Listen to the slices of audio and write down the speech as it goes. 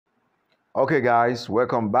Okay guys,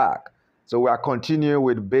 welcome back. So we are continuing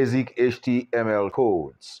with basic HTML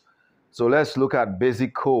codes. So let's look at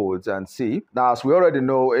basic codes and see. Now, as we already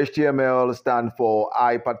know, HTML stands for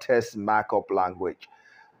Hypertext Markup Language.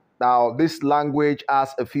 Now, this language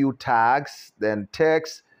has a few tags, then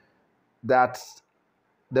text that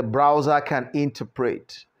the browser can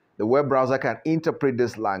interpret. The web browser can interpret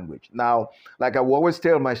this language. Now, like I will always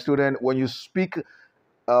tell my student, when you speak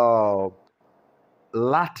uh,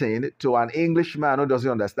 Latin to an Englishman who doesn't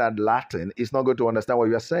understand Latin, is not going to understand what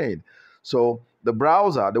you're saying. So the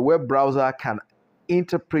browser, the web browser can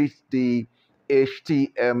interpret the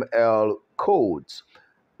HTML codes.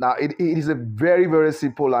 Now, it is a very, very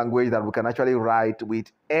simple language that we can actually write with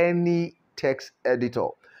any text editor.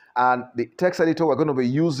 And the text editor we're going to be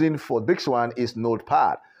using for this one is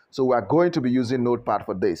Notepad. So we're going to be using Notepad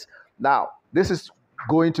for this. Now, this is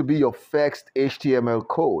going to be your first HTML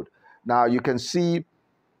code. Now, you can see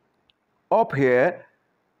up here,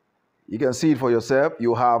 you can see it for yourself.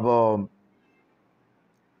 You have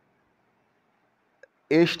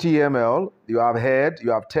HTML, you have head, you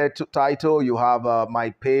have title, you have my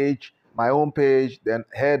page, my own page, then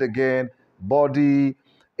head again, body,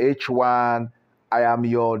 H1, I am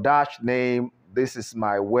your dash name, this is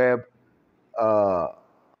my web uh,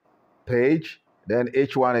 page, then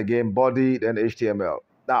H1 again, body, then HTML.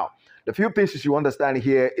 Now, the few things you should understand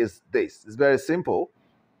here is this. It's very simple.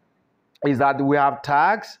 Is that we have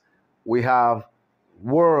tags, we have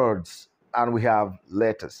words, and we have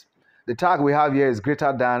letters. The tag we have here is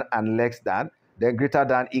greater than and less than, then greater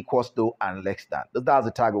than equals to and less than. That's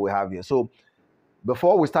the tag we have here. So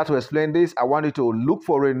before we start to explain this, I want you to look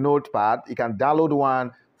for a notepad. You can download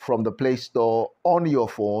one from the Play Store on your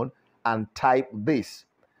phone and type this.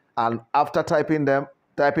 And after typing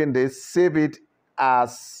this, save it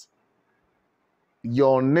as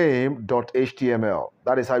your name.html.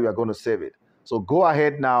 That is how you are going to save it. So go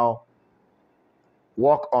ahead now,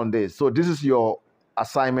 work on this. So this is your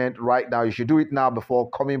assignment right now. You should do it now before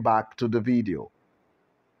coming back to the video.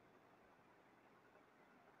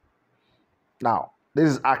 Now,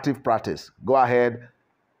 this is active practice. Go ahead,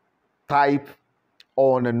 type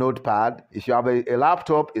on a notepad. If you have a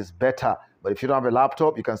laptop, it's better. But if you don't have a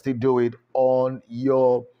laptop, you can still do it on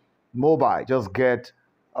your mobile. Just get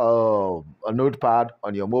a notepad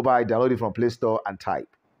on your mobile, download it from Play Store and type.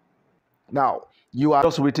 Now, you have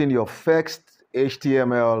just written your first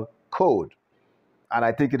HTML code, and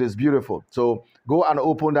I think it is beautiful. So go and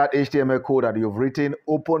open that HTML code that you've written,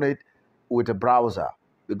 open it with a browser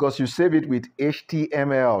because you save it with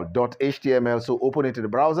html.html. So open it in the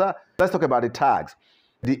browser. Let's talk about the tags.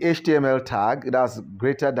 The HTML tag, that's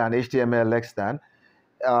greater than HTML less than,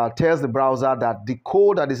 tells the browser that the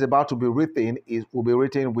code that is about to be written will be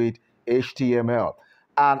written with HTML.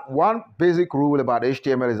 And one basic rule about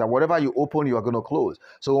HTML is that whatever you open, you are going to close.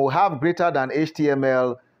 So we'll have greater than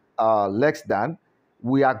HTML less than.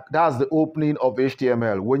 That's the opening of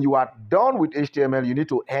HTML. When you are done with HTML, you need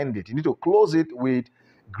to end it. You need to close it with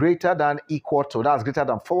greater than equal to. That's greater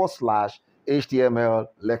than / HTML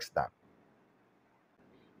less than.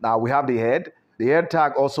 Now we have the head. The head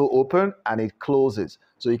tag also open and it closes.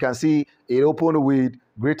 So you can see it opened with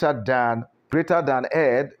greater than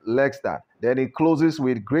head less than. Then it closes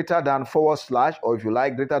with greater than / or if you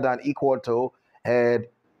like greater than equal to head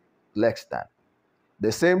less than.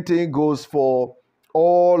 The same thing goes for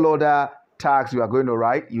all other tags you are going to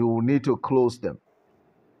write. You need to close them.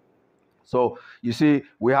 So you see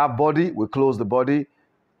we have body, we close the body.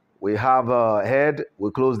 We have head, we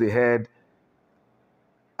close the head.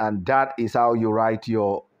 And that is how you write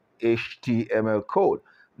your HTML code.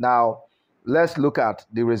 Now, let's look at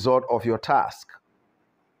the result of your task.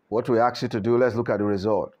 What we ask you to do, let's look at the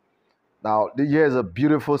result. Now, here's a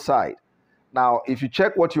beautiful site. Now, if you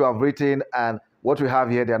check what you have written and what we have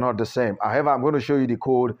here, they're not the same. However, I'm going to show you the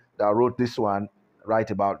code that wrote this one right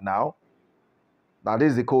about now. Now,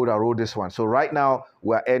 this is the code that wrote this one. So right now,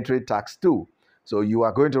 we're entering task 2. So you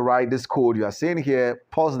are going to write this code. You are seeing here,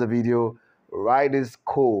 pause the video, write this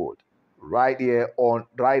code right there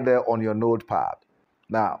on your notepad.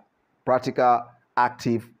 Now, practical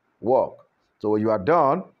active work. So when you are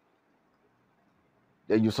done,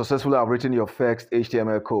 then you successfully have written your first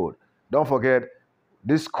HTML code. Don't forget,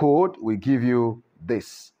 this code will give you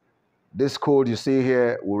this. This code you see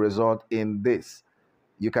here will result in this.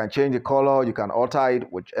 You can change the color, you can alter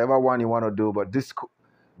it, whichever one you want to do, but this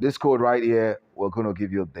code right here, we're going to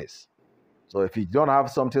give you this. So if you don't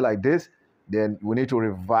have something like this, then we need to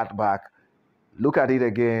revert back, look at it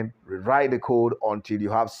again, rewrite the code until you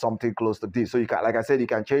have something close to this. So you can, like I said, you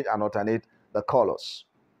can change and alternate the colors.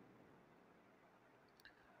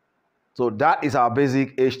 So that is our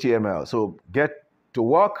basic HTML. So get to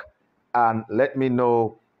work and let me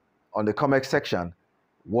know on the comment section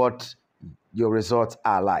what your results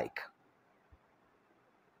are like.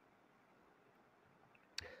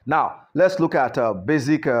 Now, let's look at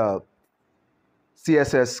basic CSS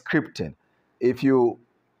scripting. If you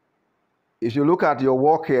look at your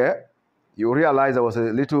work here, you realize there was a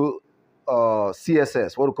little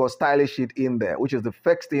CSS, what we call stylish sheet in there, which is the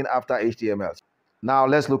first thing after HTML. Now,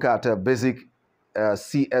 let's look at basic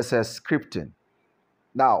CSS scripting.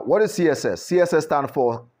 Now, what is CSS? CSS stands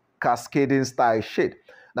for Cascading Style Sheet.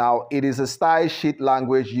 Now, it is a style sheet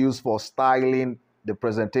language used for styling the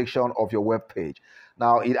presentation of your web page.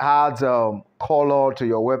 Now, it adds color to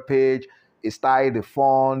your web page, it styles the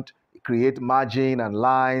font, it creates margin and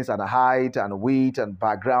lines and height and width and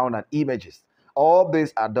background and images. All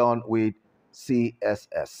these are done with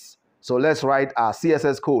CSS. So let's write our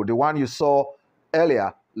CSS code. The one you saw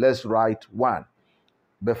earlier, let's write one.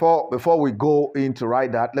 Before we go into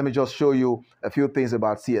write that, let me just show you a few things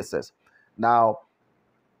about CSS. Now,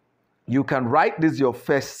 you can write this your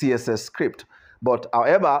first CSS script, but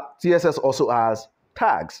however, CSS also has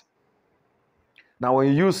tags. Now, when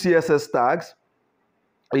you use CSS tags,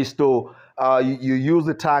 is to you use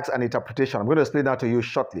the tags and interpretation. I'm going to explain that to you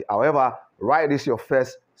shortly. However, write this your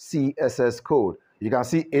first CSS code. You can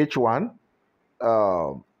see H1,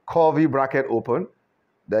 curly bracket open,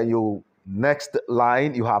 then you next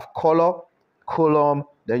line, you have color, column,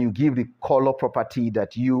 then you give the color property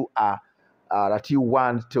that you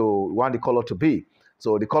want the color to be.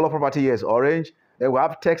 So the color property here is orange. Then we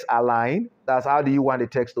have text align. That's how do you want the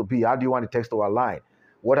text to be? How do you want the text to align?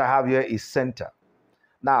 What I have here is center.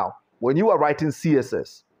 Now, when you are writing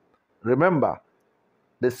CSS, remember,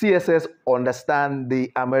 the CSS understand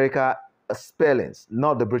the American spellings,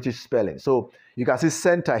 not the British spelling. So you can see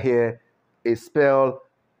center here is spelled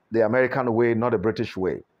the American way, not the British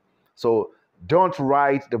way. So don't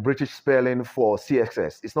write the British spelling for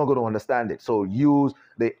CSS. It's not going to understand it. So use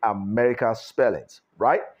the American spellings,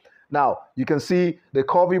 right? Now, you can see the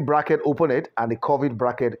curly bracket, open it, and the curly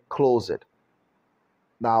bracket, close it.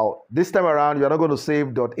 Now, this time around, you're not going to save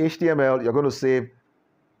 .html. You're going to save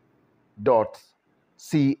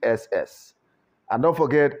 .css. And don't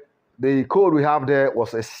forget, the code we have there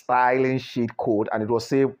was a styling sheet code, and it was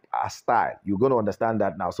saved as style. You're going to understand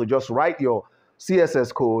that now. So just write your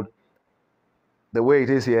CSS code the way it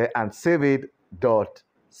is here and save it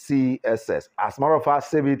 .css. As a matter of fact,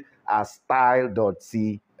 save it as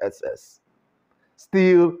style.css.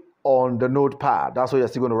 Still on the notepad. That's why you're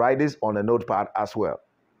still going to write this on the notepad as well.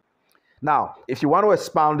 Now, if you want to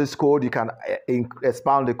expound this code, you can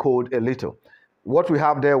expound the code a little. What we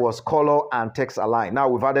have there was color and text align. Now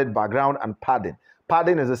we've added background and padding.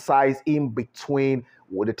 Padding is the size in between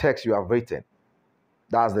with the text you have written.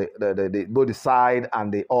 That's both the side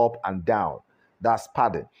and the up and down. That's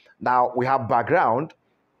padding. Now we have background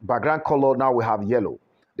color. Now we have yellow.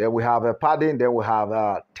 Then we have a padding. Then we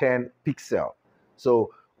have 10 pixel.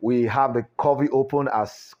 So we have the curly open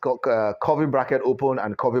as curly bracket open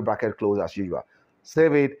and curly bracket close as usual.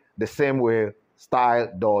 Save it the same way,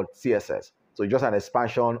 style.css. So just an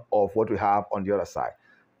expansion of what we have on the other side.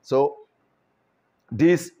 So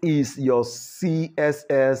this is your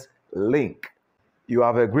CSS link. You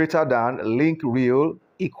have a greater than link real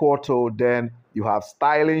equal to, then you have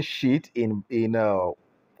styling sheet in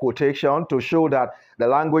quotation to show that the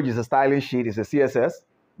language is a styling sheet, is a CSS.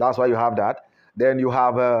 That's why you have that. Then you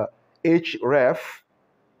have a href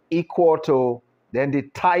equal to, then the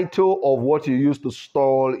title of what you use to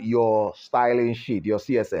store your styling sheet, your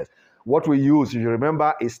CSS. What we use, if you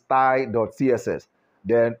remember, is style.css.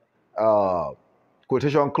 Then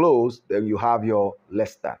quotation close, then you have your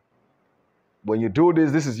less than. When you do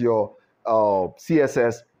this, this is your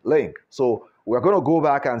CSS link. So we're going to go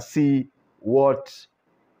back and see what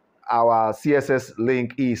our CSS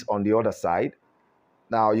link is on the other side.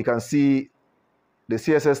 Now you can see the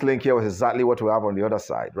CSS link here was exactly what we have on the other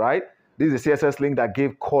side, right? This is the CSS link that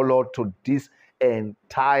gave color to this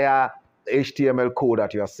entire HTML code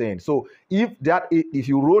that you are seeing. So if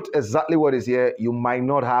you wrote exactly what is here, you might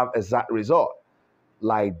not have exact result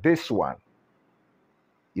like this one.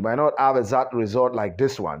 You might not have exact result like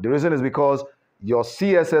this one. The reason is because your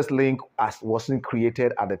CSS link wasn't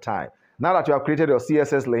created at the time. Now that you have created your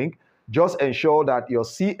CSS link, just ensure that your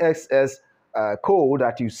CSS code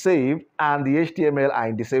that you saved and the HTML are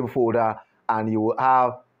in the same folder, and you will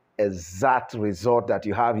have exact result that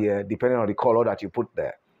you have here depending on the color that you put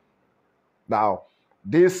there. Now,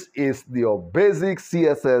 this is your basic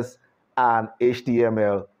CSS and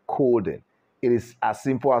HTML coding. It is as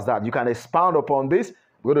simple as that. You can expound upon this.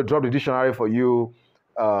 We're going to drop the dictionary for you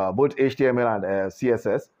both HTML and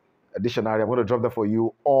CSS dictionary. I'm going to drop that for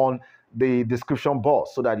you on the description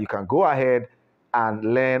box so that you can go ahead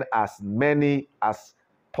and learn as many as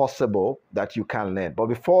possible that you can learn. But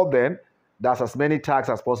before then, that's as many tags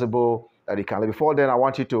as possible that you can learn. Before then, I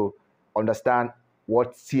want you to understand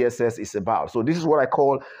what CSS is about. So this is what I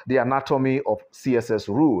call the anatomy of CSS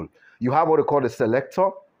rule. You have what we call the selector,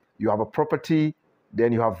 you have a property,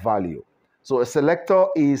 then you have value. So a selector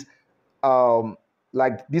is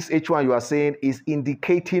like this H1 you are saying is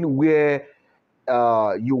indicating where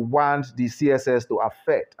you want the CSS to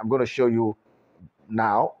affect. I'm going to show you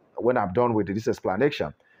now when I'm done with this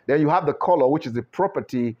explanation. Then you have the color, which is the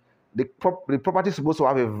property. The property is supposed to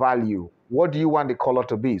have a value. What do you want the color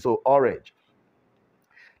to be? So orange.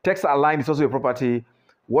 Text align is also a property.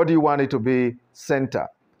 What do you want it to be? Center.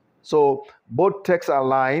 So both text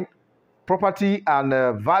align, property and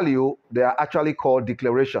value, they are actually called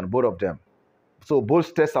declaration, both of them. So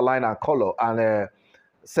both text align and color and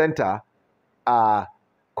center are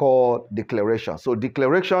called declaration. So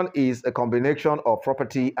declaration is a combination of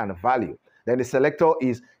property and value. Then the selector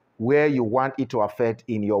is where you want it to affect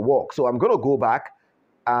in your work. So I'm going to go back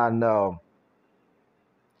and I'm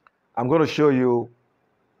going to show you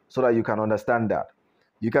so that you can understand that.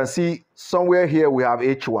 You can see somewhere here we have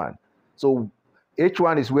H1. So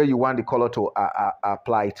H1 is where you want the color to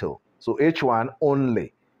apply to. So H1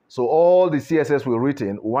 only. So all the CSS we've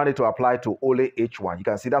written, we want it to apply to only H1. You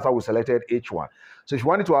can see that's how we selected H1. So if you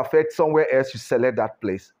want it to affect somewhere else, you select that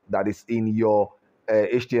place that is in your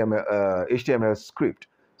HTML script.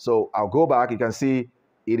 So I'll go back. You can see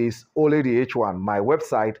it is only the H1, my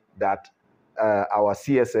website, that our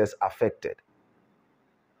CSS affected.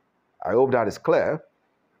 I hope that is clear.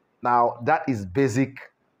 Now, that is basic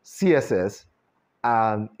CSS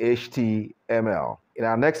and HTML. In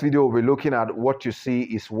our next video, we'll be looking at what you see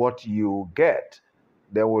is what you get.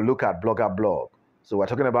 Then we'll look at Blogger blog. So we're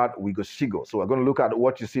talking about Wigoshigo. So we're going to look at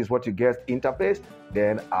what you see is what you get interface,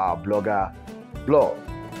 then our Blogger blog.